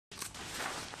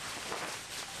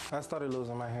I started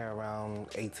losing my hair around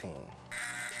 18.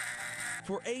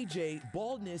 For AJ,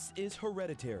 baldness is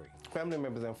hereditary. Family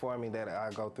members inform me that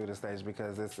I go through the stage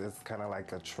because it's kind of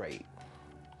like a trait.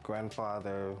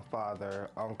 Grandfather, father,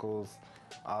 uncles,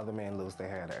 all the men lose their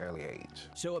hair at an early age.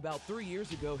 So about 3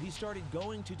 years ago, he started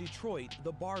going to Detroit,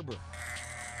 the Barber.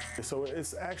 So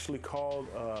it's actually called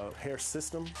a hair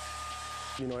system.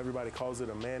 You know, everybody calls it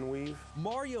a man weave.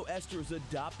 Mario Esters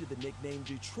adopted the nickname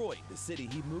Detroit, the city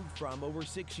he moved from over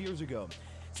 6 years ago.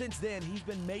 Since then, he's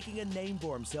been making a name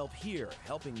for himself here,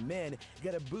 helping men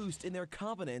get a boost in their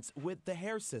confidence with the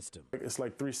hair system. It's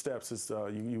like 3 steps. It's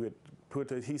you would put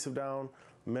the adhesive down,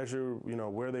 measure,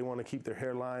 where they want to keep their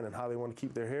hairline and how they want to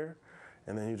keep their hair,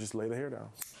 and then you just lay the hair down.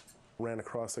 Ran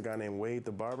across a guy named Wade,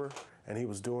 the barber, and he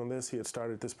was doing this. He had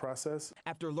started this process.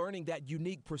 After learning that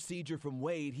unique procedure from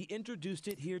Wade, he introduced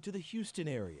it here to the Houston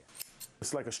area.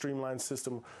 It's like a streamlined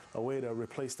system, a way to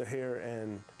replace the hair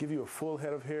and give you a full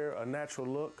head of hair, a natural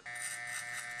look.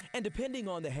 And depending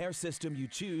on the hair system you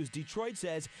choose, Detroit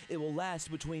says it will last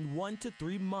between 1 to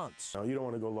 3 months. Now, you don't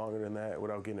want to go longer than that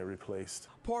without getting it replaced.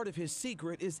 Part of his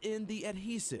secret is in the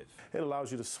adhesive. It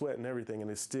allows you to sweat and everything, and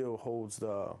it still holds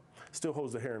the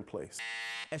hair in place.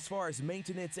 As far as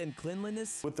maintenance and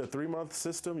cleanliness, with the 3-month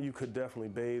system, you could definitely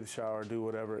bathe, shower, do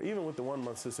whatever. Even with the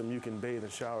 1-month system, you can bathe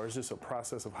and shower. It's just a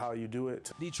process of how you do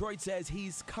it. Detroit says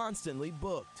he's constantly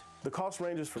booked. The cost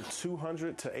ranges from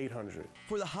 $200 to $800.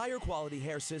 For the higher quality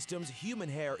hair systems, human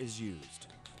hair is used.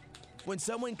 When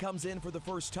someone comes in for the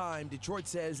first time, Detroit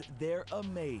says they're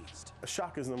amazed. A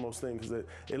shock is the most thing because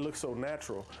it looks so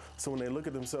natural. So when they look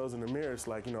at themselves in the mirror, it's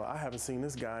like, I haven't seen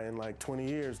this guy in like 20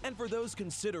 years. And for those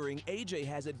considering, AJ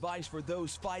has advice for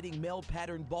those fighting male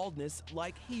pattern baldness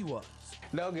like he was.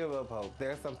 Don't give up hope.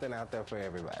 There's something out there for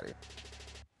everybody.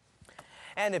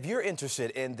 And if you're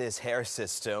interested in this hair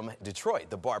system, Detroit,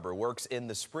 the Barber, works in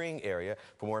the Spring area.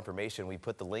 For more information, we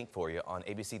put the link for you on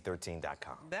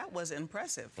abc13.com. That was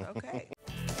impressive. Okay.